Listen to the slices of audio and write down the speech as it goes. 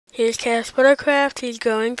Here's Caspercraft. He's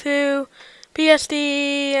going through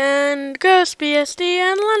BSD and Ghost BSD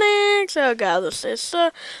and Linux. Oh god,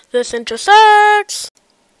 this intro sucks.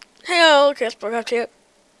 Hey all, Caspercraft here.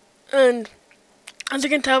 And as you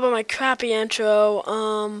can tell by my crappy intro,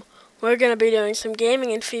 we're gonna be doing some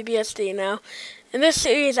gaming in FreeBSD now. In this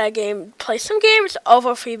series, I play some games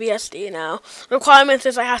over FreeBSD now. The requirement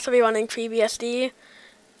is I have to be running FreeBSD.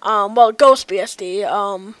 Well, Ghost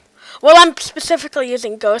BSD. Well, I'm specifically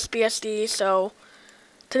using Ghost BSD, so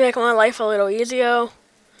to make my life a little easier.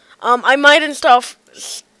 I might install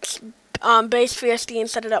base FreeBSD and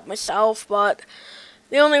set it up myself, but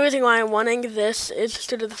the only reason why I'm running this is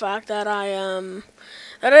just due to the fact that I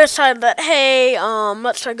decided that, hey,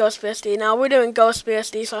 let's try Ghost BSD. Now, we're doing Ghost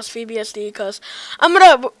BSD / FreeBSD because I'm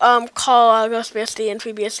going to call Ghost BSD and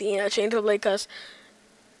FreeBSD interchangeably because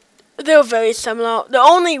they're very similar. The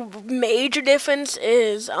only major difference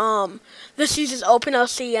is this uses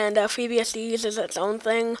OpenLC and FreeBSD uses its own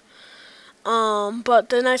thing. But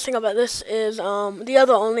the nice thing about this is only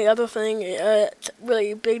other thing, it's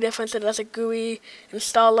really big difference. It has a GUI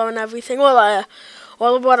installer and everything. Well,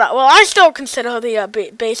 I still consider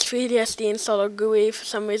the base FreeBSD installer GUI for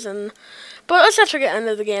some reason. But let's actually get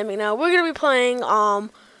into the gaming now. We're gonna be playing a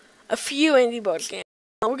few Angry Birds games.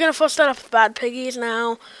 We're gonna first start off with Bad Piggies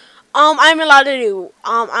now. I'm allowed to do,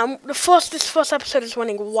 this first episode is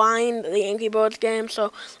running Wine, the Angry Birds game,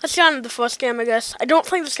 so let's get on to the first game, I guess. I don't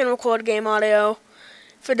think this can record game audio.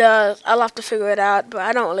 If it does, I'll have to figure it out, but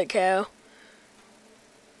I don't really care.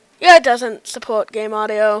 Yeah, it doesn't support game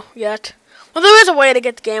audio yet. Well, there is a way to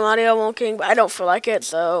get the game audio working, but I don't feel like it,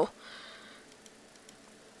 so.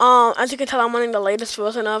 As you can tell, I'm running the latest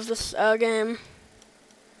version of this, game.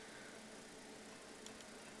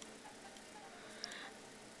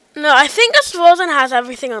 No, I think this version has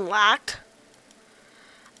everything unlocked.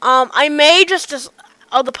 I may just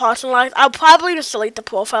all the parts unlocked. I'll probably just delete the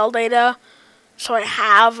profile data, so I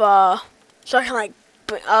have so I can like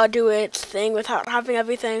do its thing without having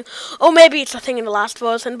everything. Or maybe it's a thing in the last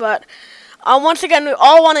version. But once again, we're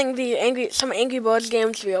all wanting some Angry Birds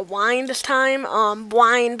games via Wine this time.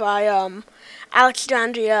 Wine by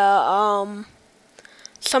Alexandria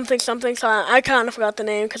something. So I kind of forgot the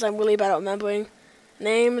name because I'm really bad at remembering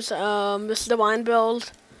names. This is the Wine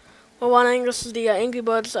build we're wanting. This is the Angry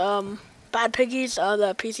Birds Bad Piggies,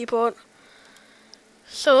 the PC port.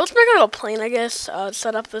 So let's make a little plane, I guess.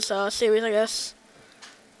 Set up this series, I guess.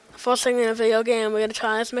 First thing in a video game we're gonna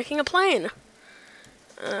try is making a plane.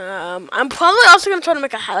 I'm probably also gonna try to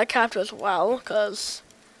make a helicopter as well, cause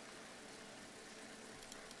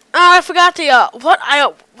I forgot the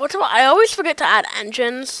I always forget to add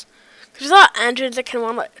engines. Cause without engines, it can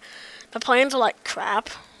run like. The planes are like crap.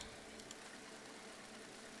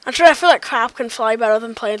 Actually, I feel like crap can fly better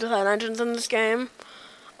than planes without engines in this game.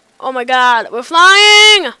 Oh my god, we're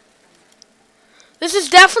flying! This is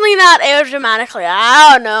definitely not aerodynamically. I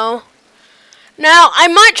don't know. Now,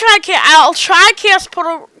 I'll try Chaos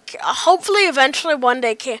Portal. Hopefully, eventually, one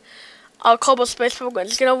day, Global Space Program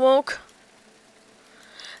is gonna work.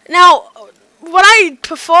 Now, what I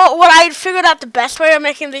figured out the best way of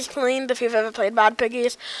making these planes, if you've ever played Bad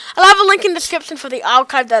Piggies, I'll have a link in the description for the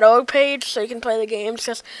archive.org page so you can play the games,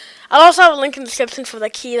 because I'll also have a link in the description for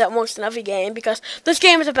the key that works in every game, because this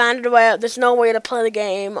game is abandoned where there's no way to play the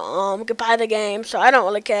game, buy the game, so I don't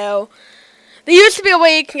really care. There used to be a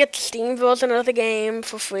way you can get the Steam version of the game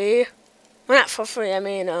for free. Well, not for free, I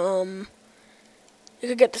mean, you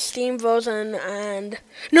could get the Steam version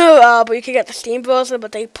but you could get the Steam version,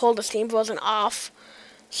 but they pulled the Steam version off.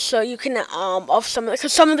 So you can,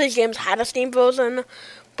 because some of these games had a Steam version,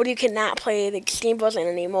 but you cannot play the Steam version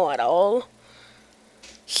anymore at all.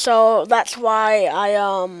 So that's why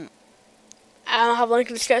I'll have a link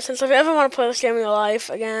in the description. So if you ever want to play this game in your life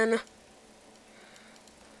again,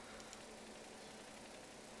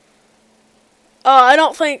 I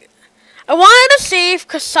wanted to save,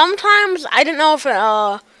 because sometimes I didn't know if it,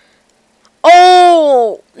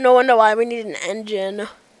 oh, no wonder why we need an engine.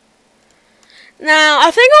 Now, I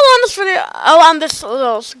think I'll end this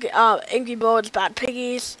little, Angry Birds Bad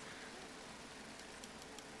Piggies.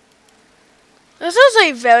 This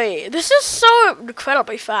is so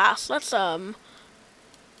incredibly fast. Let's, no, I'm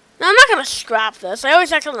not gonna scrap this. I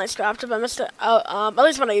always accidentally scrapped it, but I missed it, at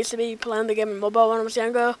least when I used to be playing the game in mobile when I was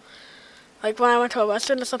younger. Like, when I went to a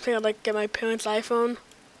restaurant or something, I'd, like, get my parents' iPhone,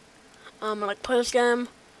 and, like, play this game.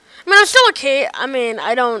 I mean, I'm still a kid. I mean,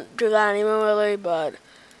 I don't do that anymore, really, but,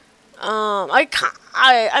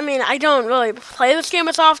 I mean, I don't really play this game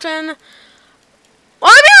as often.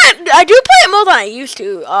 Well, I mean, I do play it more than I used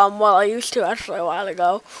to, I used to, actually, a while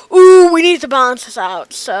ago. Ooh, we need to balance this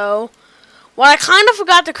out, so Well, I kind of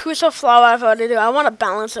forgot the crucial flaw I've already do. I want to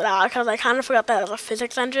balance it out because I kind of forgot that as a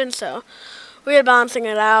physics engine, so we're balancing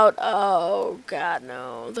it out. Oh, God,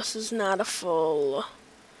 no. This is not a full...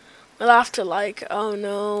 We'll have to, like, oh,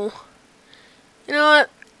 no. You know what?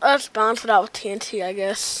 Let's balance it out with TNT, I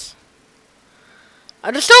guess.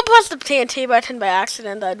 I just don't press the TNT button by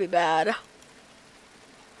accident. That'd be bad.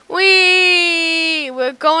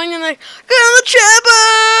 We're going in the... Get on the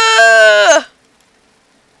chopper!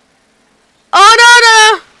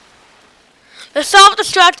 Oh, no! The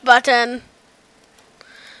self-destruct button.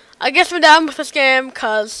 I guess we're done with this game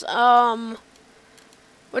because,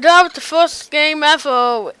 we're done with the first game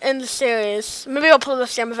ever in the series. Maybe I'll play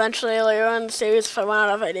this game eventually later in the series if I run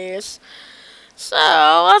out of ideas. So,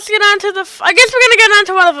 let's get on to the... I guess we're going to get on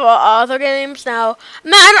to one of our other games now.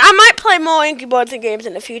 I might play more Angry Birds and games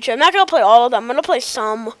in the future. I'm not going to play all of them. I'm going to play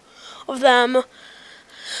some of them.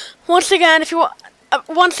 Once again, if you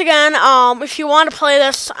want to play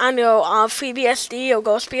this on your FreeBSD or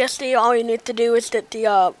GhostBSD, all you need to do is get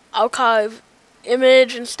the archive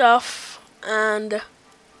image and stuff and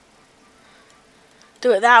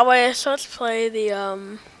do it that way. So let's play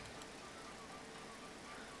the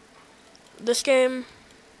this game.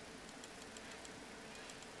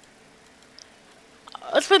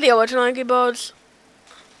 Let's play the original Angry Birds.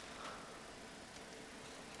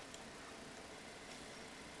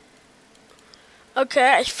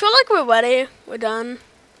 Okay, I feel like we're ready. We're done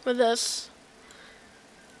with this.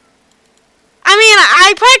 I mean,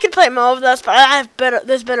 I probably could play more of this, but I have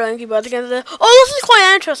there's better Angry Birds against this. Oh, this is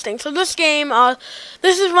quite interesting. So this game,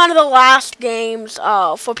 this is one of the last games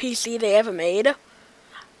for PC they ever made.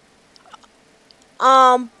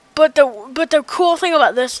 But the cool thing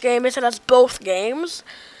about this game is it has both games.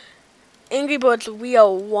 Angry Birds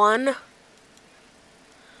Real 1.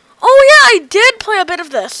 Oh yeah, I did play a bit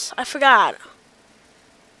of this. I forgot.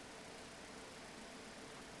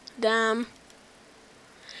 Damn.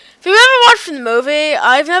 If you've ever watched the movie,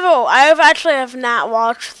 I have not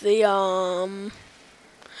watched the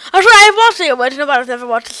Actually, I've watched the original, but I've never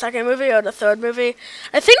watched the second movie or the third movie.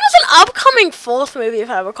 I think there's an upcoming fourth movie,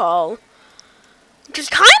 if I recall, which is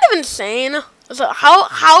kind of insane. So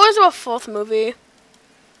how is there a fourth movie?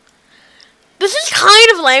 This is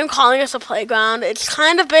kind of lame calling us a playground. It's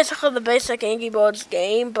kind of basically the basic Angry Birds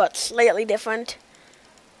game, but slightly different.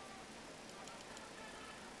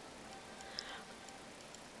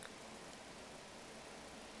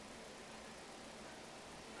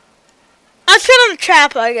 That's kind of a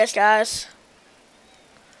trap, I guess, guys.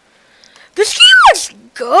 This game looks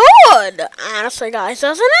good, honestly, guys,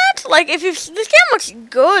 doesn't it? Like, this game looks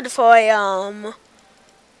good for a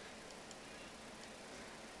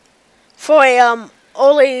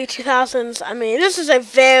early 2000s. I mean, this is I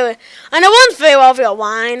know one's very well via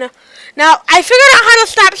wine. Now, I figured out how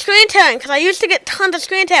to stop screen tearing, because I used to get tons of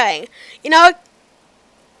screen tearing. You know,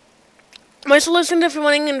 my solution if you're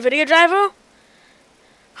running NVIDIA driver.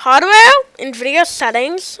 Hardware, NVIDIA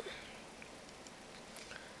settings.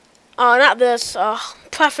 Not this,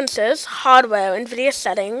 preferences, hardware, NVIDIA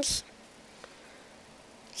settings.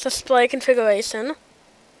 Display configuration.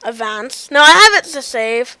 Advanced. Now I have it to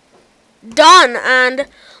save. Done, and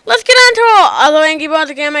let's get on to our other Angry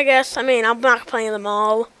Birds game, I guess. I mean, I'm not playing them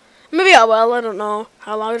all. Maybe I will, I don't know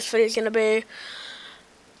how long this video is gonna be.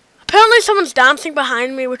 Apparently someone's dancing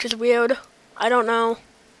behind me, which is weird. I don't know.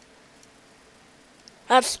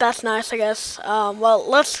 That's nice, I guess. Well,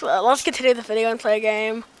 let's continue the video and play a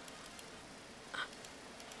game.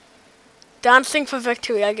 Dancing for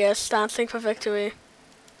victory, I guess. Dancing for victory.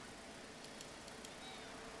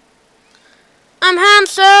 I'm Han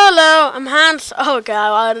Solo. Oh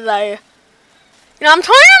god, why did I? You know, I'm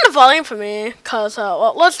turning on the volume for me, cause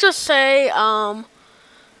well, let's just say I'm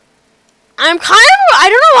kind of, I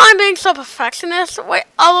don't know why I'm being so perfectionist. Wait,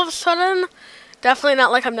 all of a sudden, definitely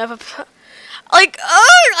not like I'm never. Like,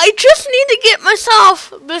 I just need to get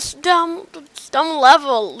myself this dumb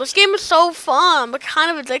level. This game is so fun. I'm kind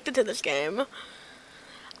of addicted to this game.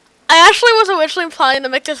 I actually was originally planning to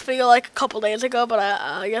make this video like a couple days ago, but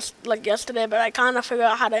I guess like yesterday. But I kind of figured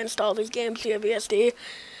out how to install these games via BSD.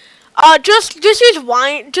 Just use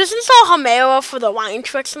wine. Just install Homero for the wine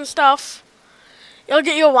tricks and stuff. You'll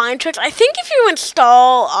get your wine tricks. I think if you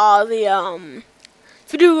install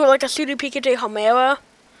if you do like a sudo pkg Homero.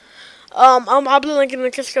 I'll be linking in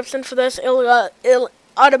the description for this. It'll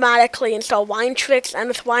automatically install wine tricks, and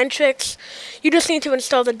with wine tricks, you just need to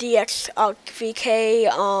install the DXVK.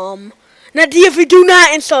 Not DFV. Do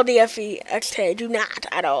not install DFVXK. Do not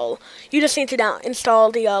at all. You just need to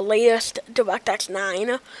install the latest DirectX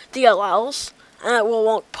 9 DLLs, and it will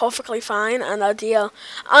work perfectly fine. And probably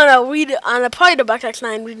DirectX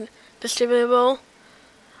 9 distributable,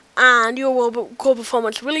 and your core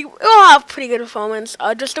performance will have pretty good performance.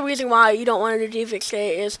 Just the reason why you don't want to do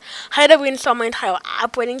DVXA is I had to reinstall my entire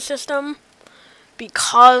operating system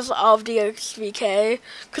because of DXVK,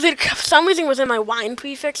 because it for some reason was in my wine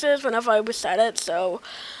prefixes whenever I reset it, so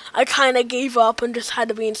I kind of gave up and just had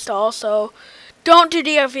to reinstall. So don't do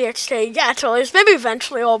DVXK yet, or at least maybe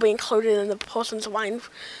eventually it'll be included in the person's wine,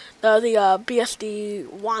 the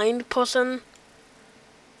BSD wine person.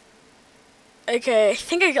 Okay, I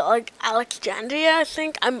think I got like Alexandria. I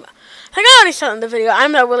think I already said in the video.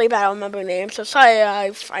 I'm not really bad at remembering names, so sorry.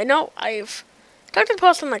 I know I've talked to the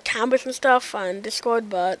person like Canvas and stuff on Discord,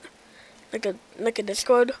 but like a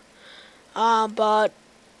Discord. But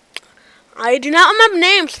I do not remember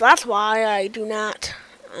names, so that's why I do not.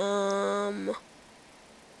 You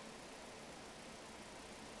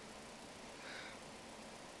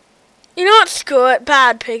know what? Screw it.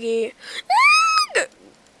 Bad Piggy.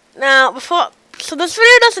 Now, so this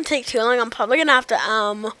video doesn't take too long. I'm probably gonna have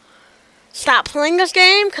to stop playing this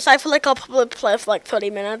game because I feel like I'll probably play for like 30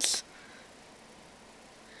 minutes.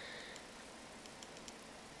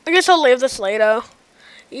 I guess I'll leave this later.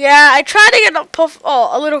 Yeah, I tried to get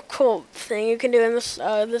a little cool thing you can do in this.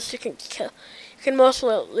 You can kill. You can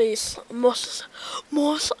mostly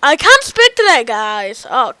I can't speak today, guys.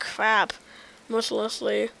 Oh crap.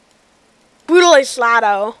 Mercilessly. Brutally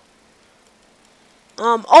Slato.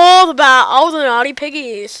 All the naughty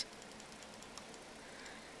piggies.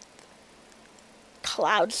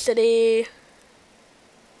 Cloud City.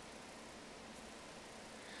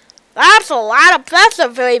 That's a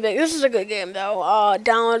very big, this is a good game though.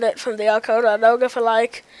 Download it from the code.noga if you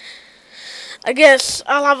like. I guess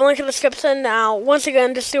I'll have a link in the description. Now, once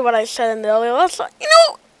again, just do what I said in the earlier. Let's try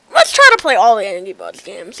to play all the Angry Birds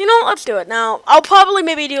games. Let's do it. Now, I'll probably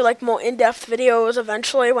maybe do like more in-depth videos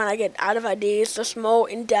eventually when I get out of IDs. Just more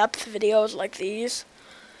in-depth videos like these.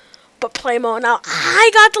 But play more. Now,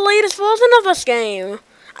 I got the latest version of this game.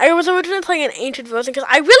 I was originally playing an ancient version because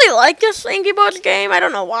I really like this Angry Birds game. I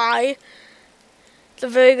don't know why. It's a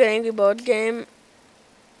very good Angry Birds game.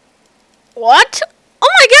 What? Oh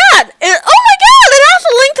my god! It has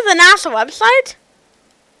a link to the NASA website?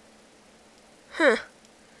 Huh.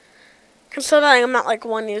 Considering I'm not like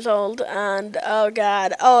 1 year old and oh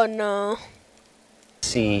god, oh no.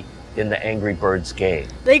 See in the Angry Birds game.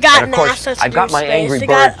 They got and of course, NASA I've got my space. Angry They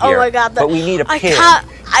Bird got, here, oh my god, but we need a pin.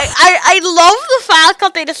 I love the fact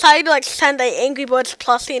that they decided to like send a Angry Birds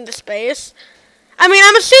plushie into space. I mean,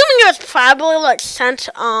 I'm assuming it was probably like sent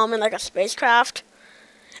in like a spacecraft.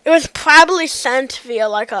 It was probably sent via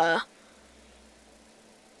like a.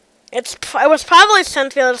 It was probably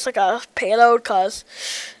sent via just like a payload, cause.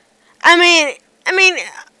 I mean,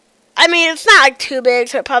 it's not like too big,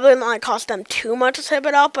 so it probably not like cost them too much to ship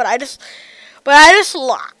it out. But I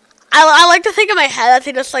like to think in my head that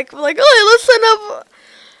they just like, oh, let's send up.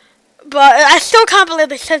 But I still can't believe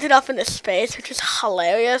they sent it up into space, which is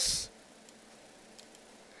hilarious.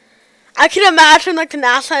 I can imagine like the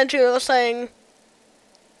NASA engineer saying,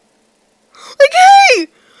 like, hey.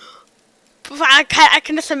 I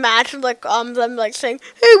can just imagine like them like saying,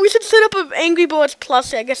 hey, we should set up an Angry Birds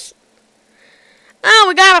plushie. I guess. Oh,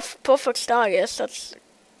 we got a perfect star, I guess. That's...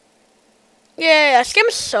 Yeah, this game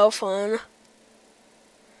is so fun.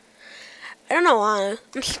 I don't know why.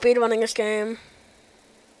 I'm speedrunning this game.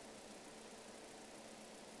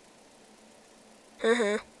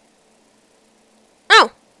 Oh.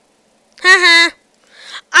 I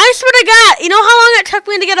swear to God, you know how long it took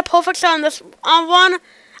me to get a perfect star on this one?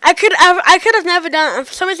 I could have never done it, and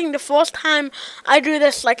for some reason, the first time I do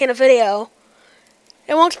this, like in a video,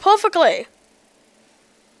 it works perfectly.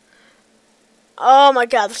 Oh my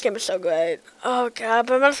god, this game is so great. Oh god,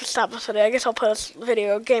 but I'm gonna stop this video. I guess I'll play this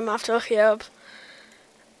video game after here.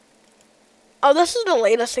 Oh, this is the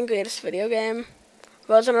latest and greatest video game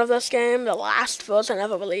version of this game. The last version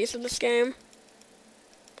ever released of this game.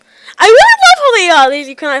 I really love how these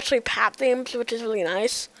you can actually pap themes, which is really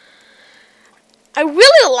nice. I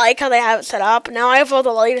really like how they have it set up. Now I have all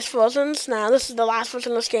the latest versions. Now this is the last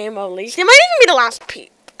version of this game released. It might even be the last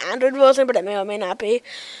Android version, but it may or may not be.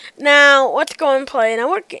 Now let's go and play. I'm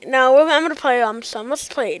gonna play let's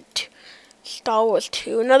play Star Wars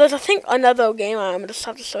 2. Now there's I think another game I'm gonna just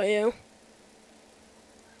have to show you.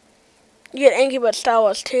 You get Angry Birds Star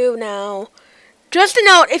Wars 2 now. Just a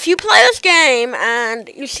note, if you play this game and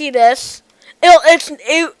you see this,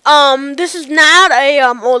 this is not a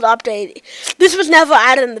old update. This was never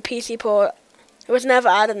added in the PC port. It was never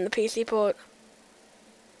added in the PC port.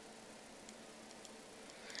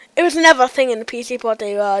 It was never a thing in the PC port.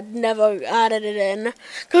 They never added it in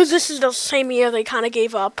because this is the same year they kind of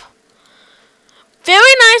gave up.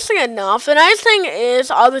 very nicely enough. The nice thing is,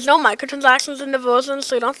 there's no microtransactions in the version,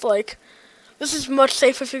 so you don't have to, like, this is much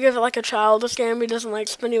safer if you give it, like, a child this game. He doesn't, like,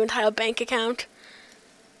 spend your entire bank account.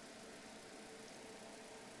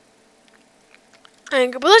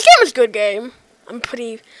 But this game is a good game. Angry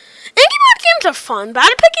Bird games are fun.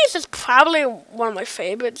 Battle Pickies is probably one of my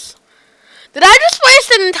favorites. Did I just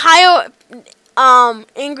waste an entire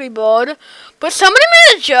Angry Bird? But somebody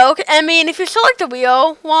made a joke. I mean, if you saw like the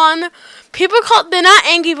real one, they're not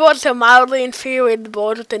Angry Birds, they're mildly infuriated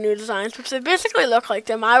birds with their new designs, which they basically look like.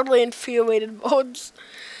 They're mildly infuriated birds.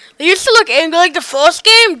 They used to look angry. Like the first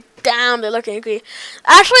game, damn, they look angry.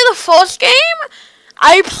 Actually, the first game,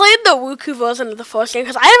 I played the Wuku version of the first game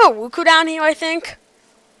because I have a Wuku down here, I think.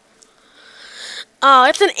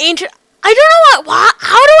 It's an ancient. I don't know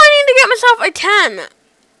how do I need to get myself a 10?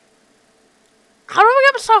 How do I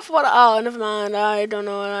get myself what? Oh, never mind. I don't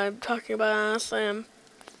know what I'm talking about, honestly. Now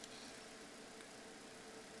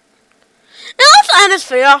let's end this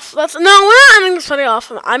video off. No, we're not ending this video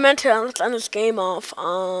off. I meant to. Let's end this game off.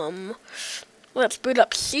 Let's boot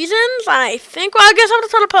up Seasons. I think. Well, I guess I'm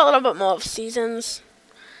just trying to put a little bit more of Seasons.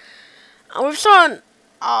 We've shown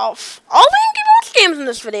off all the Angry Birds games in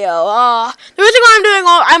this video. The reason why I'm doing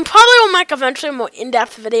I'm probably gonna make eventually a more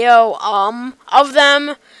in-depth video of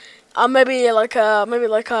them. Maybe like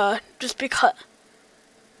just because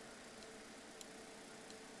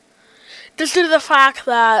just due to the fact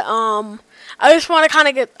that I just want to kind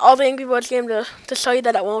of get all the Angry Birds game to show you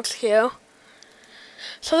that it works here.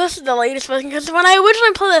 So this is the latest version because when I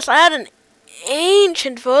originally played this, I had an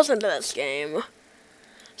ancient version to this game.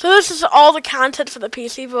 So this is all the content for the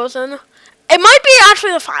PC version. It might be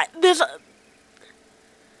actually part of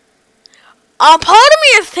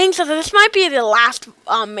me thinks that this might be the last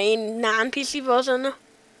main non-PC version.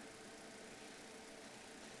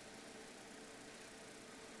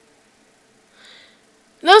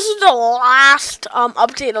 This is the last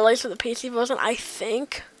update, at least for the PC version, I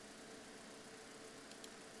think.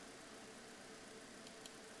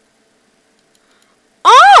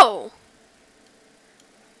 Oh!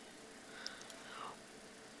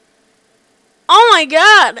 Oh my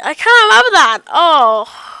god, I can't remember that. Oh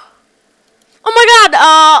my god,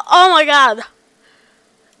 oh my god.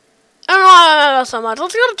 I don't know why I remember so much.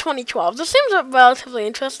 Let's go to 2012. This seems relatively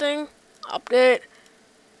interesting. Update.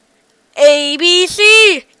 ABC!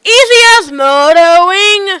 Easy as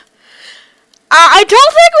murdering! I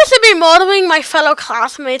don't think we should be murdering my fellow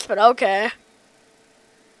classmates, but okay.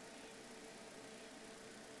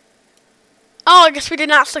 Oh, I guess we did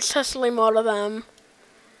not successfully murder them.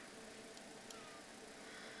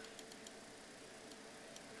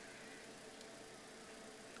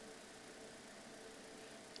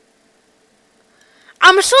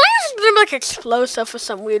 I'm assuming it's gonna be like explosive for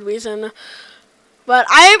some weird reason. But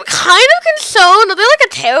I'm kind of concerned. Are they like a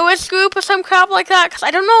terrorist group or some crap like that? Because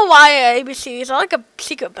I don't know why ABC is like a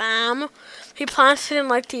secret bomb. He planted in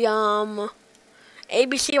like the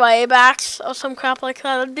ABCYA backs or some crap like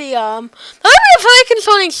that. That'd be a very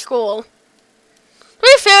concerning school. To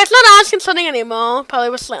be fair, it's not as concerning anymore. Probably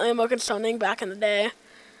was slightly more concerning back in the day.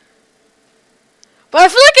 But I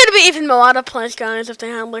feel like it'd be even more out of place, guys, if they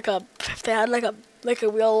had like a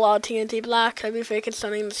real TNT black. That'd be very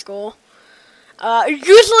concerning in the school.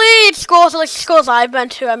 Usually it's schools I've been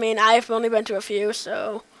to. I mean, I've only been to a few,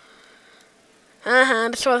 so.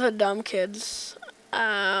 The schools are dumb kids.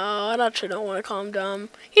 I actually don't want to call him dumb.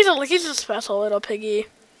 He's a special little piggy.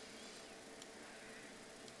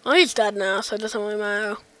 Well, he's dead now, so it doesn't really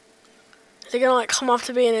matter. Is he gonna like come off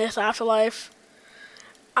to be in his afterlife?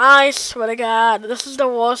 I swear to God, this is the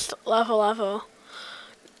worst level ever.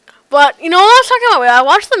 But, you know what I was talking about? I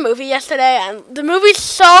watched the movie yesterday, and the movie's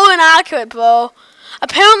so inaccurate, bro.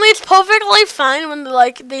 Apparently, it's perfectly fine when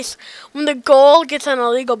when the girl gets an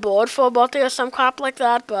illegal board for a birthday or some crap like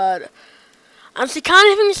that, but and she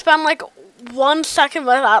can't even spend like 1 second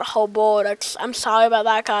without her board. I'm sorry about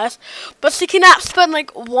that, guys, but she cannot spend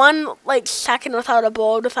like 1 second without a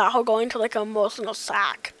board without her going to like an emotional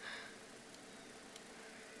sack.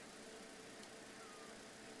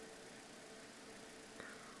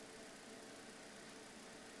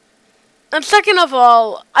 And second of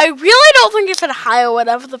all, I really don't think it's at higher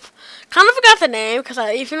whatever kind of forgot the name because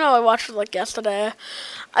even though I watched it like yesterday,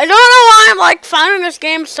 I don't know why I'm like finding this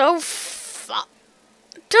game so.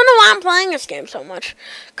 Don't know why I'm playing this game so much,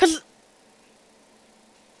 cause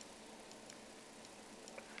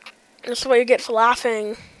that's what you get for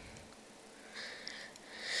laughing.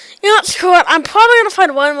 You know what? Screw it. I'm probably gonna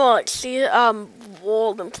find one more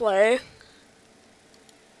world and play.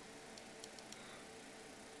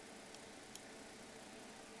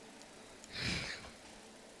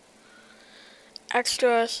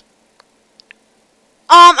 Extras.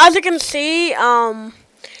 As you can see,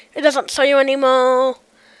 it doesn't show you anymore.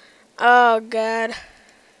 Oh god.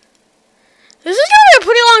 This is gonna be a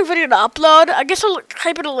pretty long video to upload. I guess I'll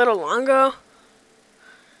type it a little longer.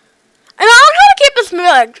 And I'll try to keep this maybe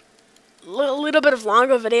like a little bit of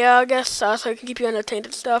longer video, I guess, so I can keep you entertained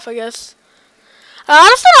and stuff, I guess.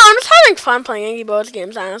 Honestly, I'm just having fun playing Angry Birds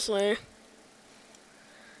games, honestly.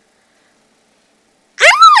 I'm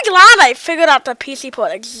really glad I figured out the PC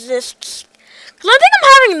port exists. Because I think I'm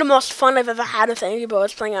having the most fun I've ever had with Angry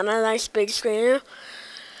Birds playing on a nice big screen.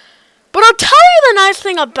 But I'll tell you the nice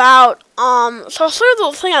thing about, so I'll show you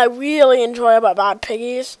the thing I really enjoy about Bad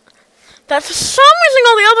Piggies. That for some reason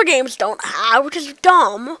all the other games don't have, which is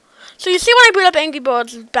dumb. So you see when I boot up Angry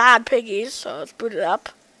Birds, Bad Piggies, so let's boot it up.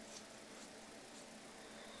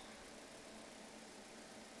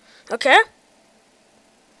 Okay.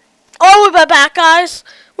 Oh, we're back, guys.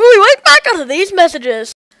 We'll be right back after these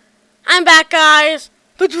messages. I'm back, guys.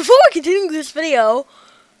 But before we continue this video,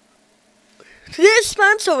 today's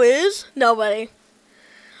sponsor is nobody.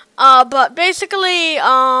 But basically,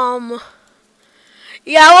 yeah,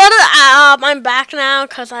 I'm back now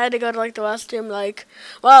because I had to go to like the restroom. Like,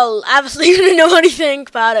 well, obviously you didn't know anything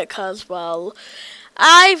about it because, well,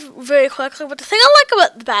 very quickly. But the thing I like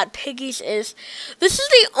about the Bad Piggies is this is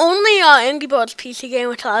the only Angry Birds PC game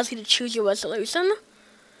which allows you to choose your resolution.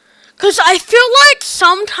 Because I feel like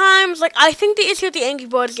sometimes, like, I think the issue with the Angry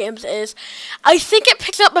Birds games is, I think it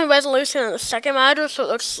picks up my resolution on the second monitor, so it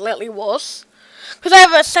looks slightly worse. Because I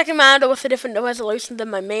have a second monitor with a different resolution than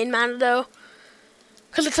my main monitor.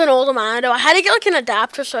 Because it's an older monitor. I had to get, like, an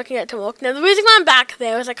adapter so I can get it to work. Now, the reason why I'm back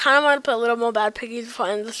there is I kind of want to put a little more Bad Piggies before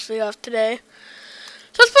I end this video off today.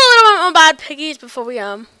 So let's put a little bit more Bad Piggies before we,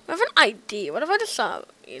 have an ID. What if I just,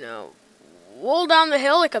 roll down the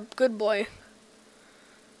hill like a good boy?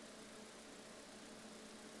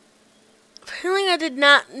 Apparently I did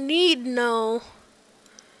not need no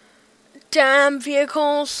damn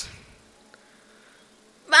vehicles.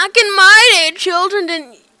 Back in my day, children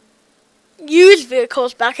didn't use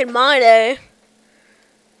vehicles back in my day.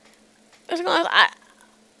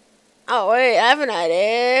 Oh wait, I have an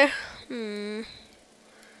idea.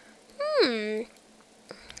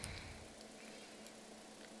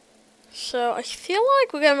 So I feel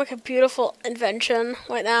like we're gonna make a beautiful invention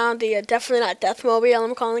right now. The definitely not Deathmobile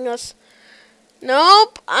I'm calling this.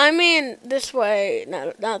 Nope, I mean this way,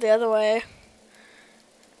 not the other way.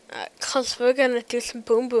 Cause we're gonna do some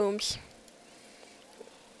boom booms.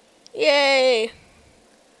 Yay!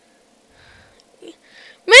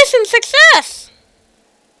 Mission success!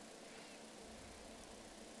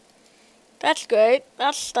 That's great.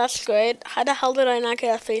 That's great. How the hell did I not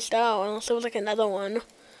get a 3-star unless there was like another one?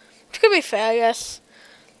 Which could be fair, I guess.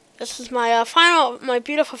 This is my my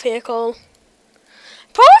beautiful vehicle.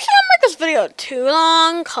 Probably shouldn't make this video too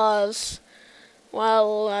long, cause,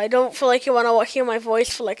 well, I don't feel like you want to hear my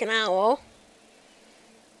voice for like an hour.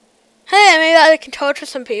 Hey, maybe I can torture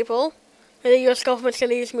some people. Maybe the U.S. government's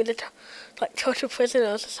gonna use me to like torture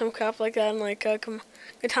prisoners or some crap like that, and like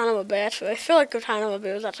Guantanamo Bay. But I feel like Guantanamo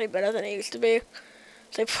Bay was actually better than it used to be.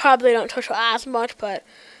 So they probably don't torture as much, but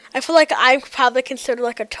I feel like I'm probably considered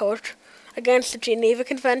like a torch against the Geneva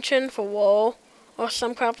Convention for war or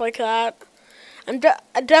some crap like that.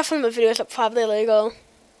 Definitely my videos are probably illegal.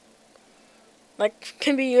 Like,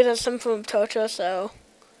 can be used as some form of torture, so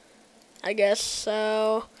I guess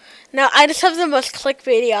so. Now, I just have the most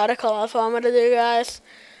clickbaity article of what I'm gonna do, guys.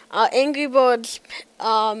 Angry Birds,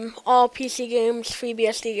 all PC games,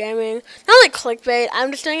 FreeBSD-Gaming. Not like clickbait, I'm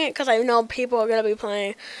just doing it because I know people are gonna be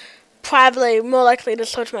playing. Probably more likely to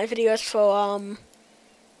search my videos for,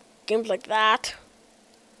 games like that.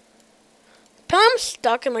 But I'm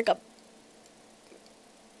stuck in like a...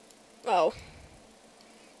 Oh,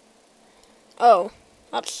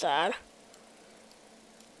 that's sad.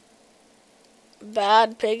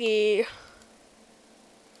 Bad Piggy.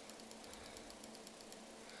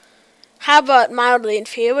 How about mildly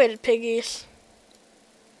infuriated piggies?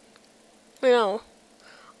 I have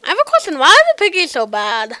a question. Why are the piggies so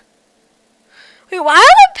bad? Wait, why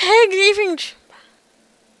are the pigs even...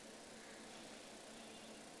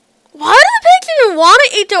 Why do the pigs even want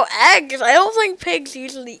to eat their eggs? I don't think pigs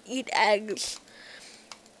usually eat eggs.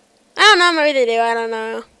 I don't know, maybe they do, I don't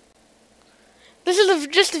know. This is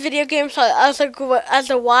just a video game, so as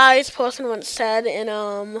a wise person once said in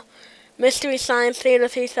Mystery Science Theater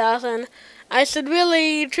 3000, I said,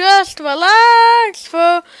 really, just relax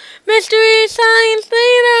for Mystery Science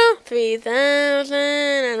Theater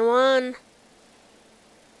 3001.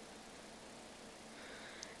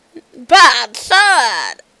 Bad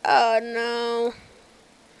side! Oh no.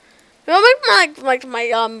 It'll make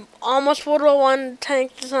my almost World War I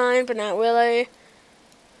tank design, but not really.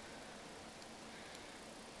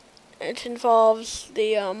 It involves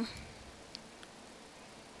the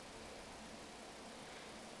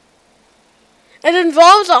It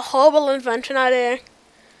involves a horrible invention idea.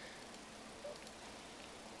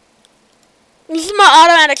 This is my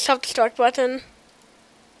automatic self-destruct button.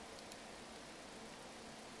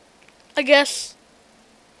 I guess.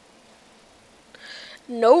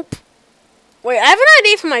 Nope. Wait, I have an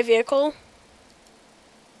ID for my vehicle.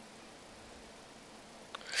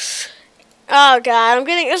 Oh god, I'm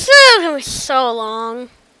getting. This is gonna be so long.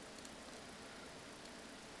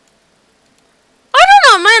 I don't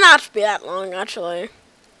know, it might not be that long actually.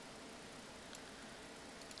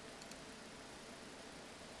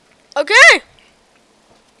 Okay.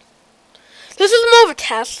 This is more of a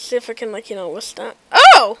test to see if I can, like, list that.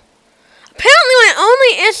 Oh! Apparently my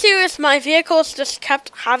only issue is my vehicles just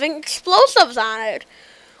kept having explosives on it.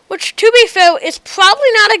 Which, to be fair, is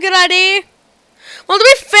probably not a good idea. Well, to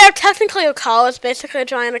be fair, technically a car is basically a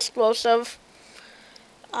giant explosive.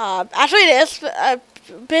 Actually it is.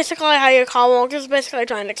 Basically how your car works is basically a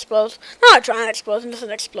giant explosion. Not a giant explosion, just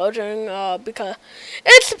an explosion. Because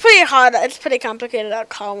it's pretty hard. It's pretty complicated how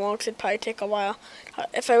car works. It'd probably take a while.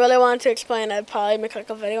 If I really wanted to explain, I'd probably make like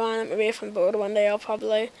a video on it. Maybe if I'm bored one day, I'll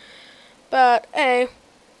probably. But hey,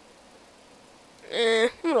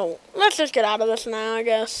 let's just get out of this now, I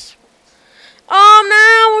guess.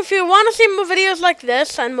 Now if you want to see more videos like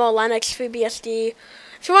this and more Linux FreeBSD,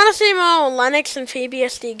 if you want to see more Linux and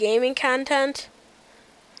FreeBSD gaming content,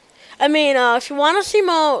 if you want to see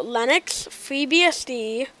more Linux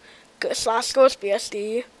FreeBSD /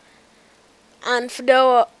 GhostBSD and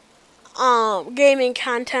Fedora gaming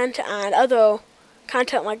content and other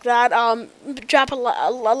content like that, drop a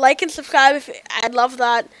like and subscribe. I'd love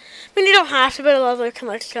that. You don't have to, but I'd love to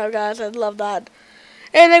connect to you guys. I'd love that.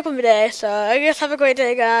 It'd make my day. So I guess have a great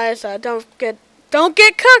day, guys. Don't get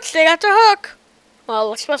cooked. Stay off the hook.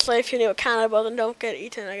 Well, especially if you're new at Canada, then don't get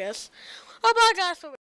eaten, I guess. Oh, bye, guys.